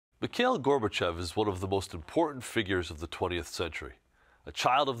Mikhail Gorbachev is one of the most important figures of the 20th century. A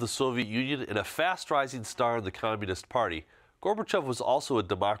child of the Soviet Union and a fast-rising star in the Communist Party, Gorbachev was also a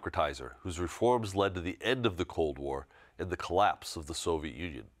democratizer whose reforms led to the end of the Cold War and the collapse of the Soviet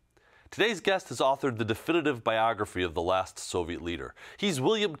Union. Today's guest has authored the definitive biography of the last Soviet leader. He's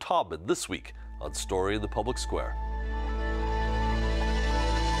William Taubman this week on Story in the Public Square.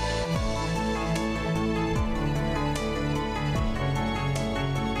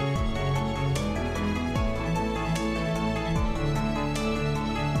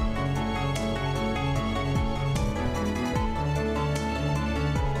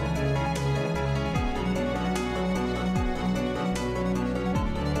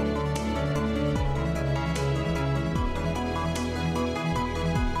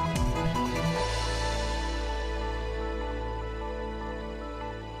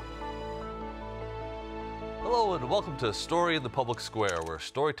 Hello and welcome to Story in the Public Square, where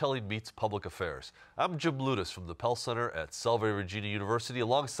storytelling meets public affairs. I'm Jim Lutis from the Pell Center at Salve Regina University.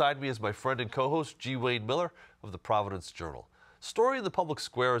 Alongside me is my friend and co-host G. Wayne Miller of the Providence Journal. Story in the Public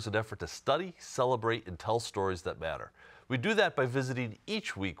Square is an effort to study, celebrate, and tell stories that matter. We do that by visiting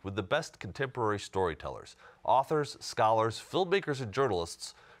each week with the best contemporary storytellers, authors, scholars, filmmakers, and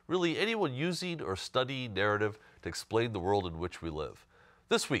journalists, really anyone using or studying narrative to explain the world in which we live.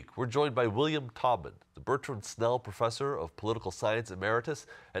 This week, we're joined by William Taubman, the Bertrand Snell Professor of Political Science Emeritus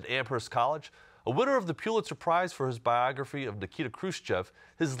at Amherst College, a winner of the Pulitzer Prize for his biography of Nikita Khrushchev.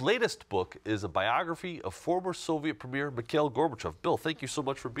 His latest book is a biography of former Soviet Premier Mikhail Gorbachev. Bill, thank you so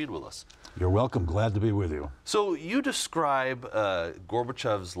much for being with us. You're welcome. Glad to be with you. So you describe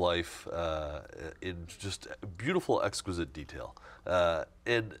Gorbachev's life in just beautiful, exquisite detail.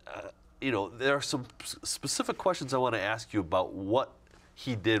 You know, there are some specific questions I want to ask you about what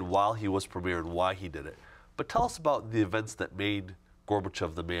he did while he was premier and why he did it. But tell us about the events that made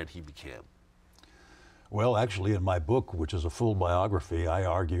Gorbachev the man he became. Well, actually, in my book, which is a full biography, I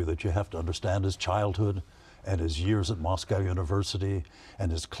argue that you have to understand his childhood and his years at Moscow University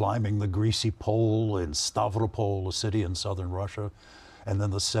and his climbing the greasy pole in Stavropol, a city in southern Russia, and then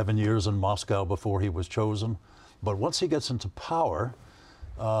the 7 years in Moscow before he was chosen. But once he gets into power,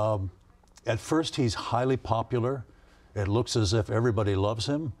 at first he's highly popular. It looks as if everybody loves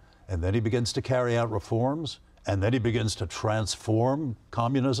him, and then he begins to carry out reforms, and then he begins to transform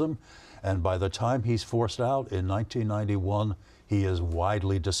communism, and by the time he's forced out in 1991, he is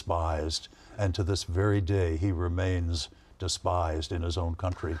widely despised, and to this very day, he remains despised in his own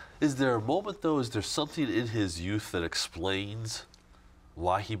country. Is there a moment, though, is there something in his youth that explains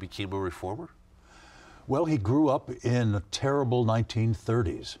why he became a reformer? Well, he grew up in the terrible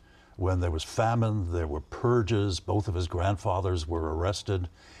 1930s. When there was famine, there were purges, both of his grandfathers were arrested.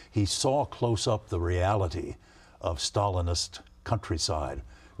 He saw close up the reality of Stalinist countryside,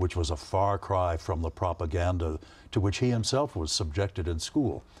 which was a far cry from the propaganda to which he himself was subjected in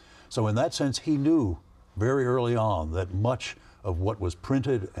school. So in that sense, he knew very early on that much of what was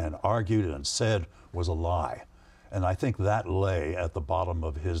printed and argued and said was a lie. And I think that lay at the bottom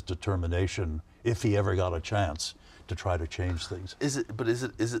of his determination, if he ever got a chance, to try to change things. Is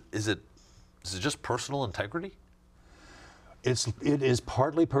it just personal integrity? It is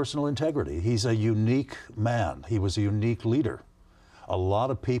partly personal integrity. He's a unique man. He was a unique leader. A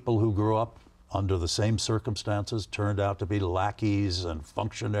lot of people who grew up under the same circumstances turned out to be lackeys and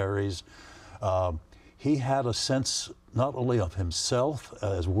functionaries. He had a sense not only of himself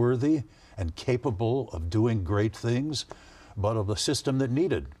as worthy and capable of doing great things, but of the system that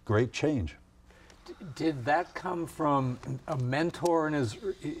needed great change. Did that come from a mentor in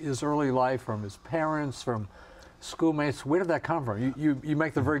his early life, from his parents, from schoolmates? Where did that come from? You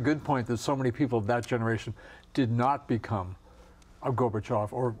make the very good point that so many people of that generation did not become a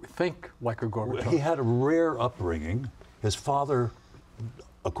Gorbachev or think like a Gorbachev. He had a rare upbringing. His father,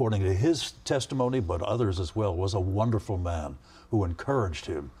 according to his testimony, but others as well, was a wonderful man who encouraged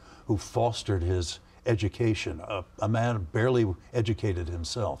him, who fostered his education, a man barely educated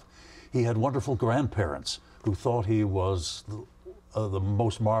himself. He had wonderful grandparents who thought he was the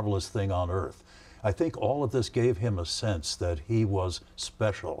most marvelous thing on earth. I think all of this gave him a sense that he was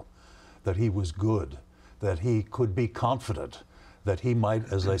special, that he was good, that he could be confident, that he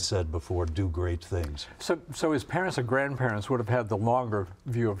might, as I said before, do great things. So his parents and grandparents would have had the longer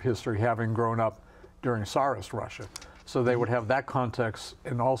view of history, having grown up during Tsarist Russia. So they would have that context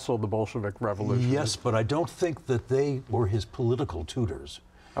and also the Bolshevik Revolution. Yes, but I don't think that they were his political tutors.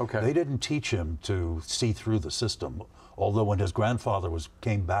 Okay. They didn't teach him to see through the system, although when his grandfather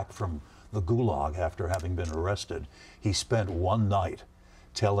came back from the Gulag after having been arrested, he spent one night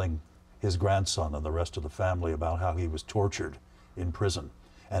telling his grandson and the rest of the family about how he was tortured in prison.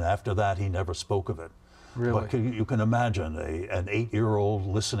 And after that, he never spoke of it. Really? But you can imagine an 8-year-old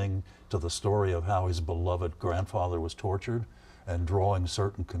listening to the story of how his beloved grandfather was tortured and drawing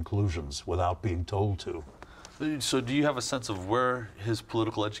certain conclusions without being told to. So do you have a sense of where his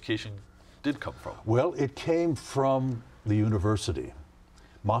political education did come from? Well, it came from the university.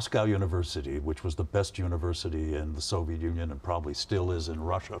 Moscow University, which was the best university in the Soviet Union and probably still is in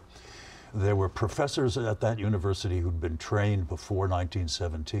Russia. There were professors at that university who'd been trained before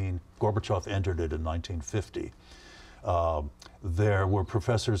 1917. Gorbachev entered it in 1950. There were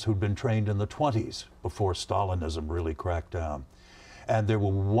professors who'd been trained in the 20s before Stalinism really cracked down. And there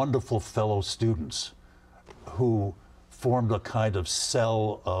were wonderful fellow students who formed a kind of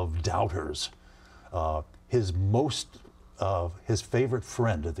cell of doubters. His favorite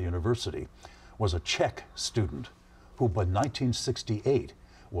friend at the university was a Czech student who by 1968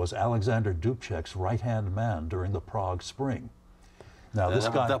 was Alexander Dubček's right-hand man during the Prague Spring. Now, this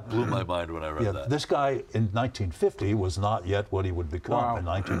guy, that blew my mind when I read that. This guy in 1950 was not yet what he would become in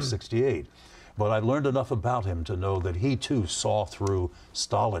 1968. But I learned enough about him to know that he too saw through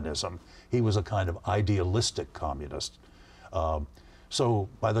Stalinism. He was a kind of idealistic communist. So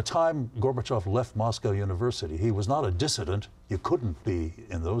by the time Gorbachev left Moscow University, he was not a dissident. You couldn't be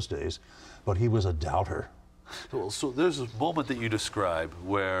in those days, but he was a doubter. So there's a moment that you describe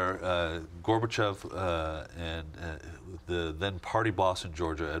where Gorbachev and the then party boss in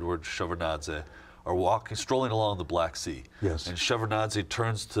Georgia, Edward Shevardnadze, are strolling along the Black Sea. Yes. And Shevardnadze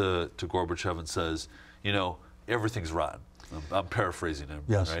turns to Gorbachev and says, you know, everything's rotten. I'm paraphrasing him,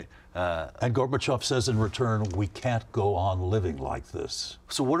 yes. Right? And Gorbachev says in return, we can't go on living like this.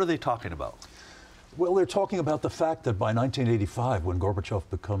 So what are they talking about? Well, they're talking about the fact that by 1985, when Gorbachev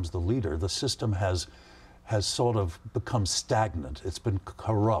becomes the leader, the system has sort of become stagnant. It's been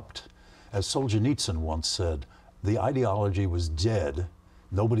corrupt. As Solzhenitsyn once said, the ideology was dead.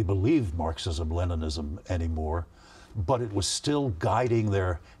 Nobody believed Marxism, Leninism anymore, but it was still guiding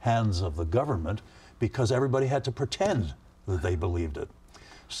their hands of the government because everybody had to pretend that they believed it.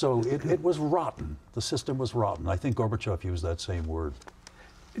 So it was rotten. The system was rotten. I think Gorbachev used that same word.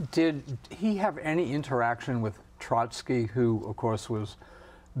 Did he have any interaction with Trotsky, who, of course, was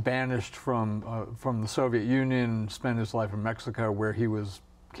banished from the Soviet Union, spent his life in Mexico, where he was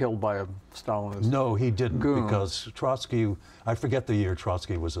killed by a Stalinist No, he didn't, goon. because Trotsky, I forget the year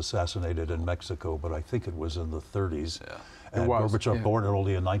Trotsky was assassinated in Mexico, but I think it was in the 30s. Yeah. And Gorbachev born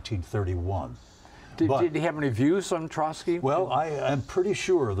only in 1931. Did he have any views on Trotsky? Well, I am pretty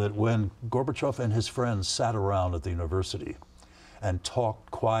sure that when Gorbachev and his friends sat around at the university and talked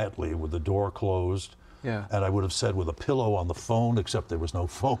quietly with the door closed, yeah. and I would have said with a pillow on the phone, except there was no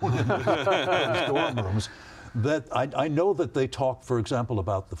phone in those dorm rooms, that I know that they talked, for example,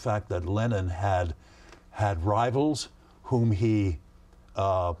 about the fact that Lenin had rivals whom he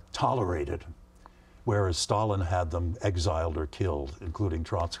tolerated, whereas Stalin had them exiled or killed, including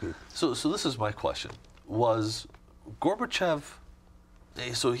Trotsky. So this is my question. Was Gorbachev,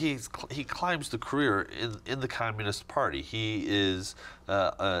 so he climbs the career in the Communist Party. He is,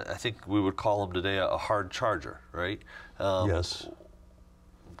 I think we would call him today a hard charger, right? Yes.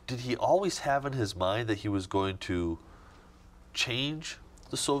 Did he always have in his mind that he was going to change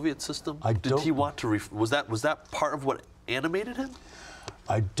the Soviet system? Did he want to, was that part of what animated him?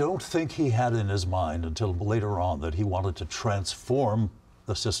 I don't think he had in his mind until later on that he wanted to transform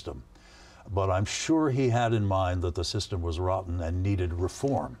the system. But I'm sure he had in mind that the system was rotten and needed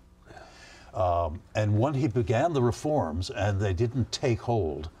reform. And when he began the reforms and they didn't take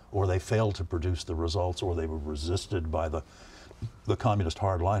hold, or they failed to produce the results, or they were resisted by the communist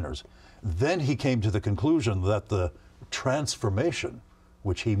hardliners, then he came to the conclusion that the transformation,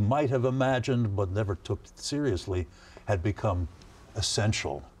 which he might have imagined but never took seriously, had become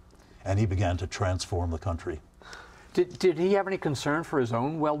essential, and he began to transform the country. Did he have any concern for his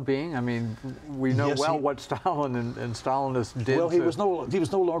own well-being? I mean, we know what Stalin and Stalinists did. Well, he was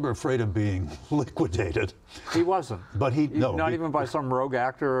no longer afraid of being liquidated. He wasn't. But not even by some rogue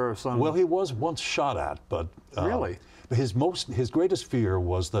actor or some. Well, he was once shot at, but really, his greatest fear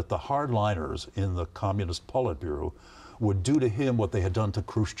was that the hardliners in the Communist Politburo would do to him what they had done to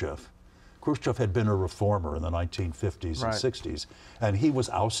Khrushchev. Khrushchev had been a reformer in the 1950s and 60s, and he was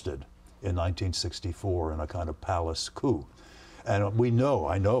ousted in 1964 in a kind of palace coup. And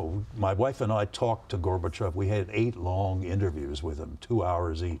I know, my wife and I talked to Gorbachev. We had 8 long interviews with him, 2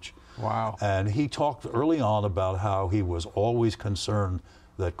 hours each. Wow. And he talked early on about how he was always concerned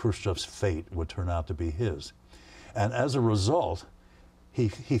that Khrushchev's fate would turn out to be his. And as a result, he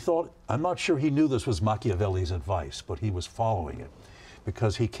thought, I'm not sure he knew this was Machiavelli's advice, but he was following it,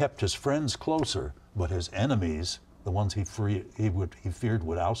 because he kept his friends closer, but his enemies the ones he feared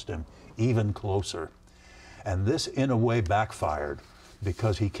would oust him, even closer. And this, in a way, backfired,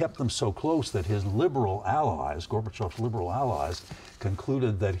 because he kept them so close that his liberal allies, Gorbachev's liberal allies,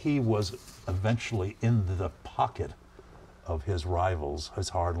 concluded that he was eventually in the pocket of his rivals, his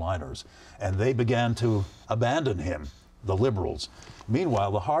hardliners, and they began to abandon him, the liberals.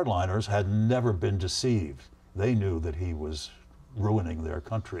 Meanwhile, the hardliners had never been deceived. They knew that he was ruining their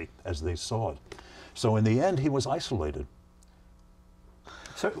country as they saw it. So in the end, he was isolated.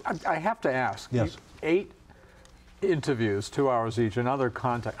 So I have to ask, yes. 8 interviews, 2 hours each, another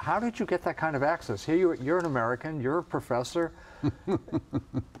contact. How did you get that kind of access? Here you're an American, you're a professor,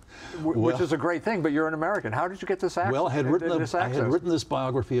 which is a great thing, but you're an American. How did you get this access? Well, I had written this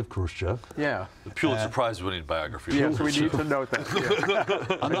biography of Khrushchev. Yeah. The Pulitzer Prize winning biography. Yes, we need to note that.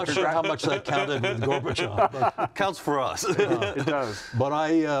 Yeah. I'm not sure how much that counted with Gorbachev. But, counts for us. It does. But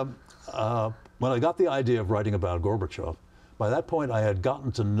when I got the idea of writing about Gorbachev, by that point, I had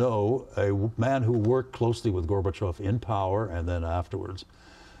gotten to know a man who worked closely with Gorbachev in power and then afterwards.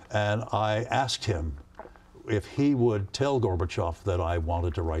 And I asked him if he would tell Gorbachev that I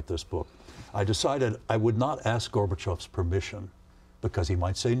wanted to write this book. I decided I would not ask Gorbachev's permission because he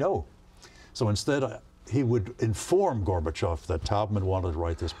might say no. So instead, he would inform Gorbachev that Taubman wanted to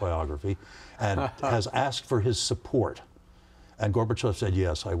write this biography and has asked for his support. And Gorbachev said,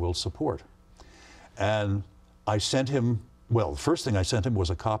 yes, I will support. And I sent him, well, the first thing I sent him was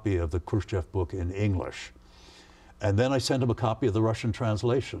a copy of the Khrushchev book in English. And then I sent him a copy of the Russian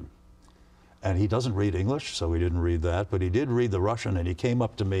translation. And he doesn't read English, so he didn't read that, but he did read the Russian, and he came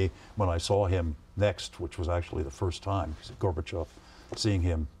up to me when I saw him next, which was actually the first time, Gorbachev, seeing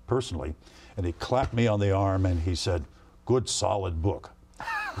him personally, and he clapped me on the arm and he said, "Good, solid book."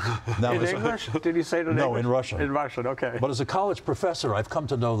 In English? Did he say it in English? No, in Russian. In Russian, okay. But as a college professor, I've come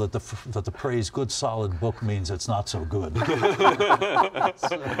to know that the phrase "good, solid book" means it's not so good.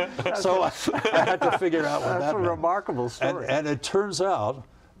 so I had to figure out what that meant. That's a remarkable story. And it turns out,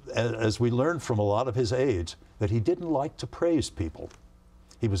 as we learned from a lot of his aides, that he didn't like to praise people.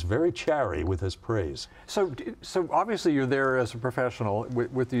 He was very chary with his praise. So obviously you're there as a professional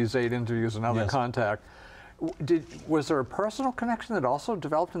with these 8 interviews and other Yes. contact. Was there a personal connection that also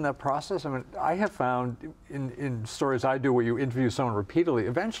developed in that process? I mean, I have found in stories I do where you interview someone repeatedly,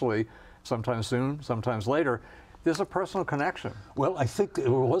 eventually, sometimes soon, sometimes later, there's a personal connection. Well, I think there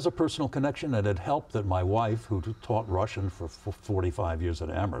was a personal connection, and it helped that my wife, who taught Russian for 45 years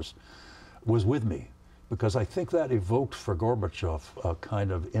at Amherst, was with me, because I think that evoked for Gorbachev a kind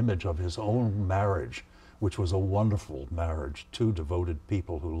of image of his own marriage, which was a wonderful marriage, 2 devoted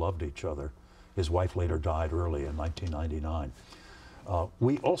people who loved each other. His wife later died early in 1999.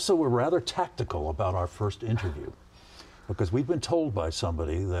 We also were rather tactical about our first interview, because we'd been told by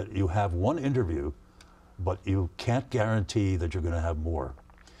somebody that you have 1 interview, but you can't guarantee that you're going to have more.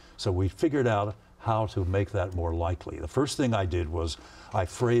 So we figured out how to make that more likely. The first thing I did was I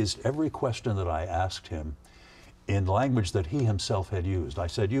phrased every question that I asked him in language that he himself had used. I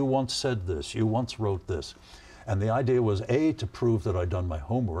said, "You once said this, you once wrote this." And the idea was, A, to prove that I'd done my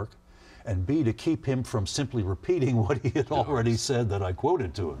homework, and B, to keep him from simply repeating what he had already said that I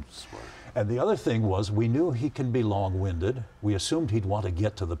quoted to him. Smart. And the other thing was, we knew he can be long-winded. We assumed he'd want to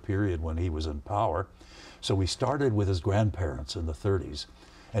get to the period when he was in power. So we started with his grandparents in the 30s.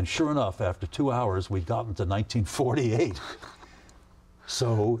 And sure enough, after 2 hours, we'd gotten to 1948.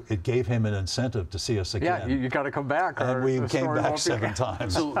 So it gave him an incentive to see us again. Yeah, you got to come back. And we came back 7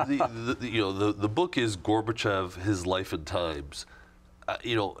 times. So the book is Gorbachev, His Life and Times.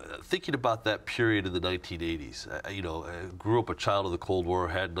 Thinking about that period in the 1980s, I grew up a child of the Cold War,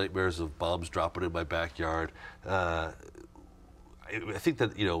 had nightmares of bombs dropping in my backyard. I think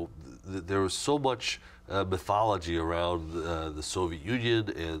that, there was so much mythology around the Soviet Union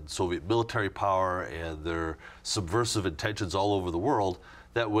and Soviet military power and their subversive intentions all over the world,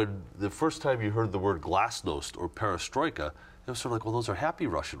 that when the first time you heard the word glasnost or perestroika, it was sort of like, well, those are happy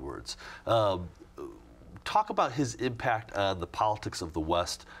Russian words. Talk about his impact on the politics of the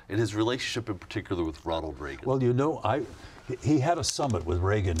West and his relationship in particular with Ronald Reagan. Well, he had a summit with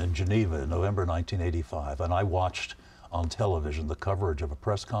Reagan in Geneva in November 1985, and I watched on television the coverage of a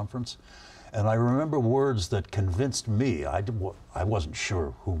press conference. And I remember words that convinced me. I wasn't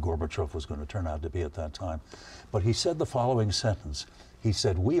sure who Gorbachev was going to turn out to be at that time. But he said the following sentence. He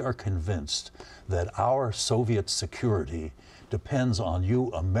said, "We are convinced that our Soviet security depends on you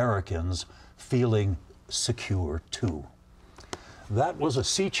Americans feeling secure too." That was a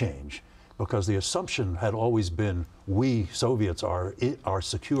sea change, because the assumption had always been we Soviets are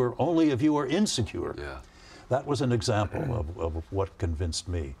secure only if you are insecure. Yeah. That was an example of what convinced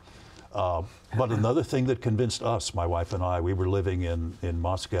me. But another thing that convinced us, my wife and I, we were living in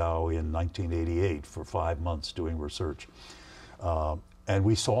Moscow in 1988 for 5 months doing research. And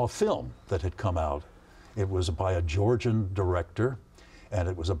we saw a film that had come out. It was by a Georgian director, and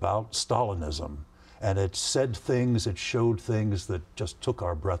it was about Stalinism. And it said things, it showed things that just took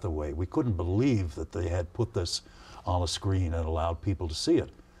our breath away. We couldn't believe that they had put this on a screen and allowed people to see it.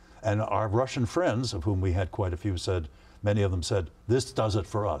 And our Russian friends, of whom we had quite a few, said, many of them said, this does it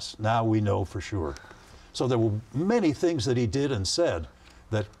for us. Now we know for sure. So there were many things that he did and said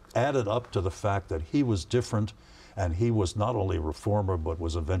that added up to the fact that he was different, and he was not only a reformer, but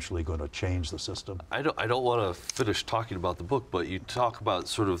was eventually going to change the system. I don't want to finish talking about the book, but you talk about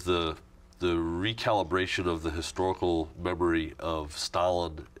sort of the recalibration of the historical memory of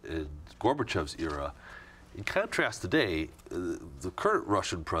Stalin and Gorbachev's era. In contrast today, the current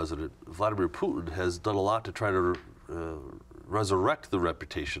Russian president, Vladimir Putin, has done a lot to try to resurrect the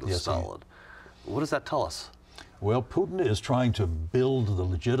reputation of Stalin. What does that tell us? Well, Putin is trying to build the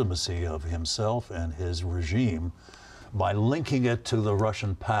legitimacy of himself and his regime by linking it to the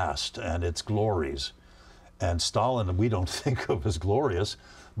Russian past and its glories. And Stalin, we don't think of as glorious,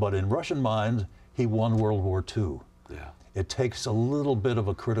 but in Russian mind, he won World War II. Yeah. It takes a little bit of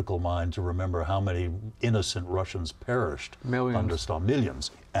a critical mind to remember how many innocent Russians perished under Stalin. Millions.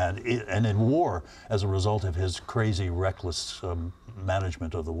 And in war as a result of his crazy, reckless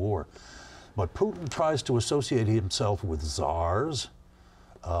management of the war. But Putin tries to associate himself with czars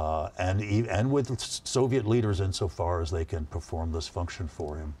and with Soviet leaders insofar as they can perform this function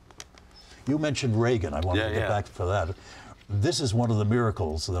for him. You mentioned Reagan. I wanted to get back to that. This is one of the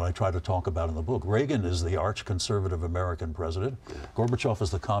miracles that I try to talk about in the book. Reagan is the arch-conservative American president. Gorbachev is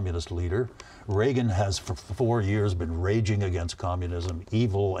the communist leader. Reagan has for 4 years been raging against communism,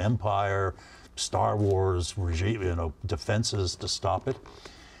 evil empire, Star Wars regime, defenses to stop it.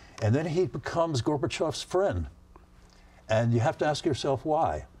 And then he becomes Gorbachev's friend. And you have to ask yourself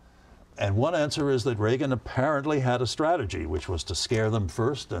why. And one answer is that Reagan apparently had a strategy, which was to scare them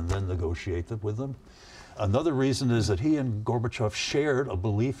first and then negotiate with them. Another reason is that he and Gorbachev shared a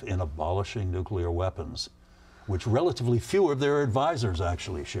belief in abolishing nuclear weapons, which relatively few of their advisors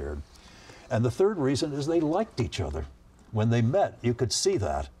actually shared. And the third reason is they liked each other. When they met, you could see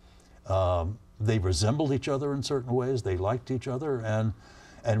that. They resembled each other in certain ways. They liked each other.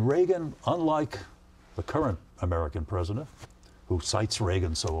 And Reagan, unlike the current American president, who cites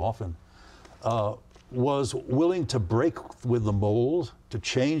Reagan so often, was willing to break with the mold, to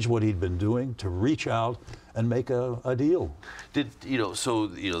change what he'd been doing, to reach out and make a deal.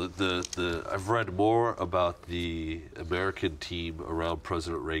 I've read more about the American team around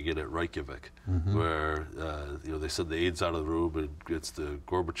President Reagan at Reykjavik, where they send the aides out of the room, and it's the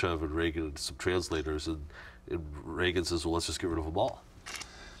Gorbachev and Reagan and some translators, and Reagan says, well, let's just get rid of them all.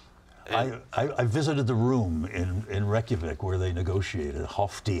 I visited the room in Reykjavik where they negotiated,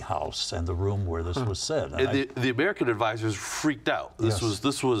 Hofty House, and the room where this was said. And the American advisors freaked out. This was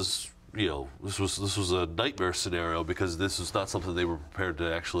a nightmare scenario because this was not something they were prepared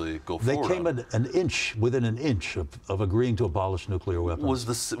to actually go forward. They came within an inch of agreeing to abolish nuclear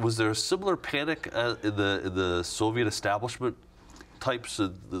weapons. Was there a similar panic in the Soviet establishment types,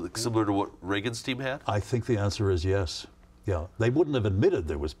 similar to what Reagan's team had? I think the answer is yes. Yeah, they wouldn't have admitted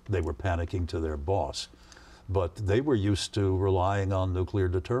they were panicking to their boss, but they were used to relying on nuclear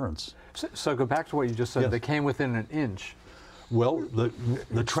deterrence. So go back to what you just said. Yes. They came within an inch. Well, the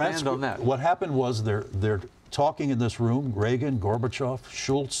transcript. What happened was they're talking in this room: Reagan, Gorbachev,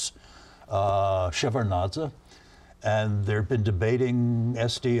 Schultz, Shevardnadze, and they've been debating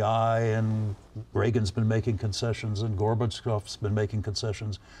SDI, and Reagan's been making concessions, and Gorbachev's been making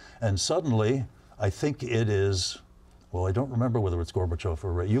concessions, and suddenly, I think it is. Well, I don't remember whether it's Gorbachev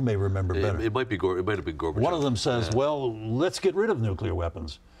or Reagan. You may remember better. It might have been Gorbachev. One of them says, well, let's get rid of nuclear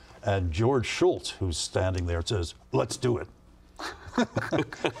weapons. And George Shultz, who's standing there, says, let's do it.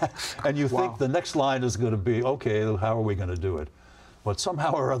 And you think the next line is going to be, okay, how are we going to do it? But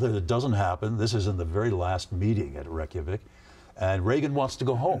somehow or other it doesn't happen. This is in the very last meeting at Reykjavik. And Reagan wants to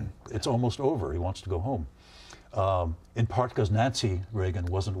go home. It's almost over. He wants to go home. In part because Nancy Reagan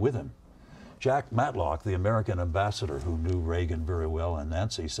wasn't with him. Jack Matlock, the American ambassador who knew Reagan very well and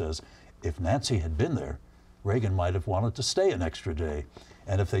Nancy, says if Nancy had been there, Reagan might have wanted to stay an extra day.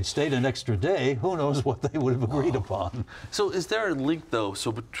 And if they'd stayed an extra day, who knows what they would have agreed upon. So is there a link, though,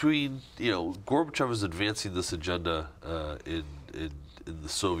 between, Gorbachev is advancing this agenda in the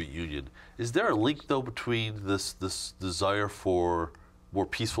Soviet Union. Is there a link, though, between this desire for more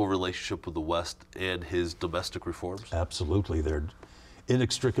peaceful relationship with the West and his domestic reforms? Absolutely.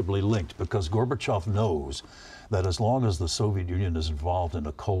 inextricably linked, because Gorbachev knows that as long as the Soviet Union is involved in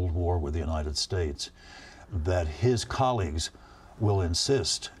a Cold War with the United States, that his colleagues will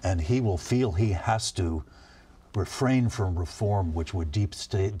insist, and he will feel he has to refrain from reform which would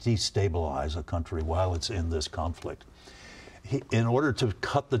destabilize a country while it's in this conflict. In order to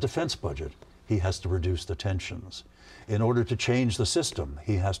cut the defense budget, he has to reduce the tensions. In order to change the system,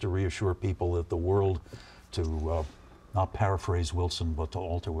 he has to reassure people that the world, to not paraphrase Wilson, but to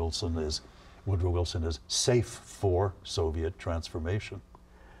alter Wilson, Woodrow Wilson, is safe for Soviet transformation.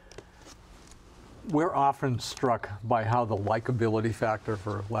 We're often struck by how the likability factor,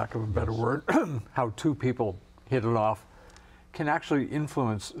 for lack of a better word, how two people hit it off, can actually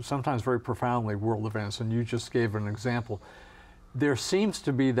influence, sometimes very profoundly, world events. And you just gave an example. There seems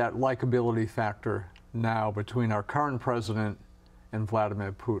to be that likability factor now between our current president and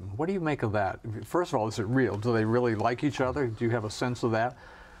Vladimir Putin. What do you make of that? First of all, is it real? Do they really like each other? Do you have a sense of that?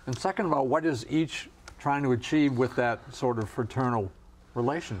 And second of all, what is each trying to achieve with that sort of fraternal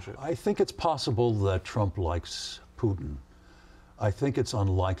relationship? I think it's possible that Trump likes Putin. I think it's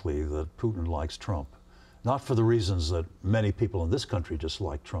unlikely that Putin likes Trump. Not for the reasons that many people in this country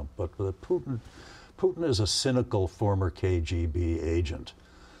dislike Trump, but that Putin is a cynical former KGB agent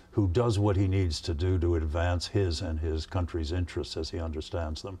who does what he needs to do to advance his and his country's interests as he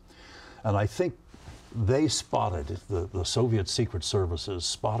understands them. And I think they spotted, the Soviet secret services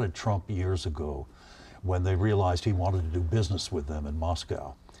spotted Trump years ago when they realized he wanted to do business with them in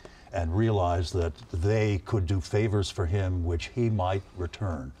Moscow, and realized that they could do favors for him which he might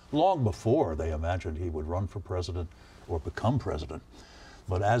return, long before they imagined he would run for president or become president.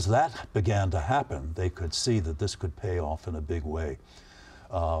 But as that began to happen, they could see that this could pay off in a big way.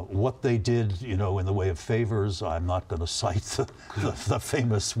 What they did, in the way of favors, I'm not going to cite the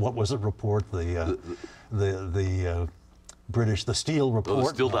famous, what was it, report, the British, the Steele report. Oh, the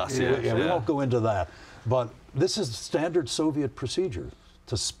Steele dossier. Yeah, we won't go into that. But this is standard Soviet procedure,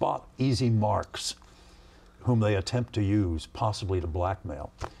 to spot easy marks whom they attempt to use, possibly to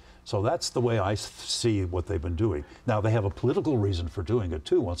blackmail. So that's the way I see what they've been doing. Now, they have a political reason for doing it,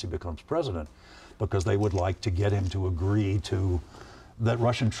 too, once he becomes president, because they would like to get him to agree to that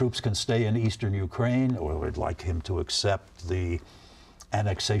Russian troops can stay in eastern Ukraine, or they'd like him to accept the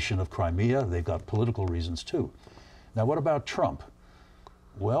annexation of Crimea. They've got political reasons, too. Now, what about Trump?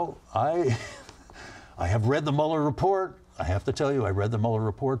 Well, I have read the Mueller report. I have to tell you, I read the Mueller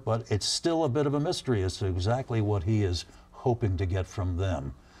report, but it's still a bit of a mystery as to exactly what he is hoping to get from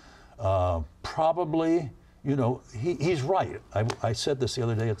them. Probably, he's right. I said this the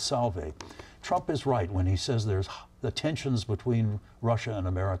other day at Salve. Trump is right when he says the tensions between Russia and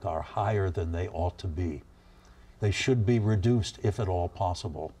America are higher than they ought to be. They should be reduced, if at all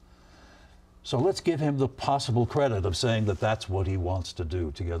possible. So let's give him the possible credit of saying that that's what he wants to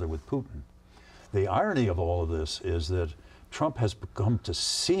do together with Putin. The irony of all of this is that Trump has become to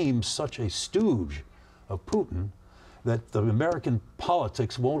seem such a stooge of Putin that the American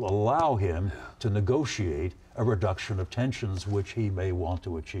politics won't allow him to negotiate a reduction of tensions which he may want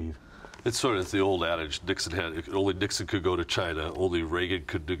to achieve. It's the old adage, only Nixon could go to China, only Reagan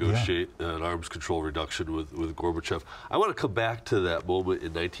could negotiate an arms control reduction with Gorbachev. I want to come back to that moment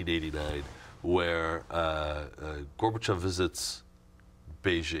in 1989 where Gorbachev visits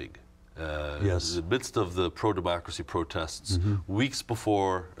Beijing. Yes. In the midst of the pro-democracy protests, weeks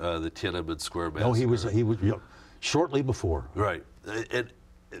before the Tiananmen Square massacre. No, he was shortly before. Right. And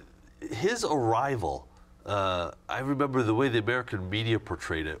his arrival, I remember the way the American media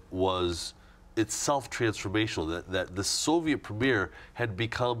portrayed it was itself transformational, that the Soviet premier had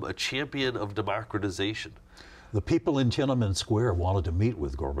become a champion of democratization. The people in Tiananmen Square wanted to meet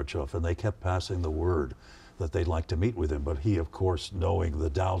with Gorbachev, and they kept passing the word that they'd like to meet with him. But he, of course, knowing the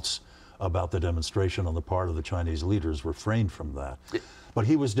doubts about the demonstration on the part of the Chinese leaders, refrained from that. But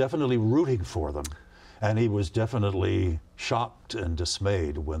he was definitely rooting for them. And he was definitely shocked and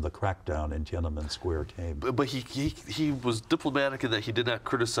dismayed when the crackdown in Tiananmen Square came. But he was diplomatic in that he did not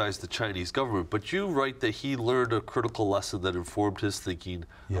criticize the Chinese government. But you write that he learned a critical lesson that informed his thinking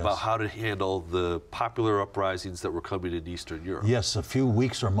about how to handle the popular uprisings that were coming in Eastern Europe. Yes, a few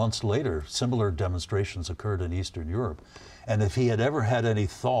weeks or months later, similar demonstrations occurred in Eastern Europe. And if he had ever had any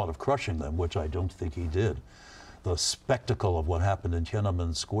thought of crushing them, which I don't think he did, the spectacle of what happened in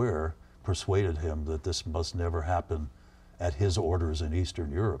Tiananmen Square persuaded him that this must never happen at his orders in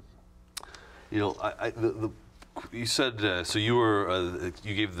Eastern Europe. You said so. You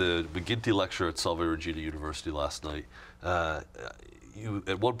gave the McGinty lecture at Salve Regina University last night.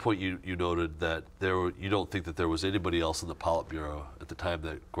 At one point you noted that you don't think that there was anybody else in the Politburo at the time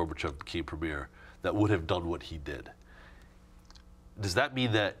that Gorbachev became premier that would have done what he did. does that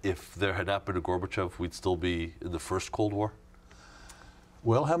mean that if there had not been a Gorbachev, we'd still be in the first Cold War?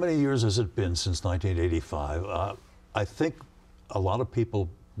 Well, how many years has it been since 1985? I think a lot of people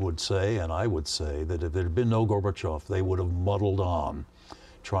would say, and I would say, that if there had been no Gorbachev, they would have muddled on,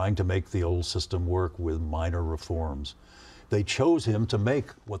 trying to make the old system work with minor reforms. They chose him to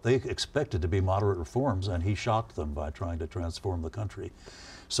make what they expected to be moderate reforms, and he shocked them by trying to transform the country.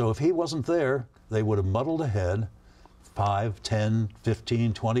 So if he wasn't there, they would have muddled ahead 5, 10,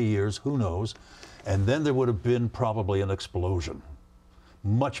 15, 20 years, who knows, and then there would have been probably an explosion,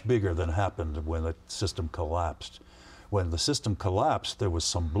 much bigger than happened when the system collapsed. When the system collapsed, there was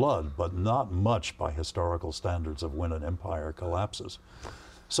some blood, but not much by historical standards of when an empire collapses.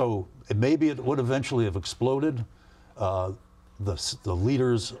 So maybe it would eventually have exploded. The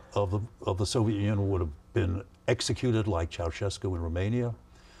leaders of the Soviet Union would have been executed like Ceausescu in Romania.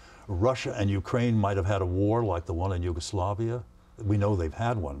 Russia and Ukraine might have had a war like the one in Yugoslavia. We know they've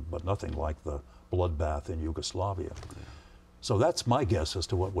had one, but nothing like the bloodbath in Yugoslavia. So that's my guess as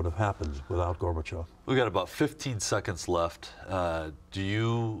to what would have happened without Gorbachev. We've got about 15 seconds left. What's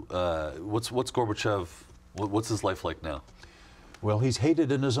Gorbachev, what's his life like now? Well, he's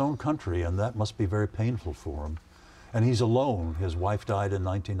hated in his own country, and that must be very painful for him. And he's alone. His wife died in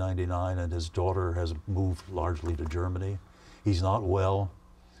 1999, and his daughter has moved largely to Germany. He's not well.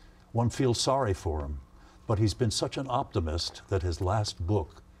 One feels sorry for him. But he's been such an optimist that his last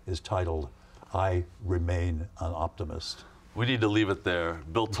book is titled, I Remain an Optimist. We need to leave it there.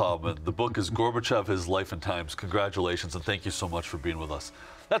 Bill Taubman, the book is Gorbachev, His Life and Times. Congratulations, and thank you so much for being with us.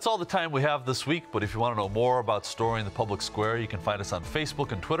 That's all the time we have this week, but if you want to know more about Story in the Public Square, you can find us on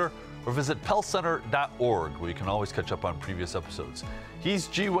Facebook and Twitter, or visit pellcenter.org, where you can always catch up on previous episodes. He's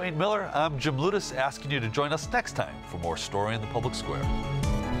G. Wayne Miller. I'm Jim Lutis, asking you to join us next time for more Story in the Public Square.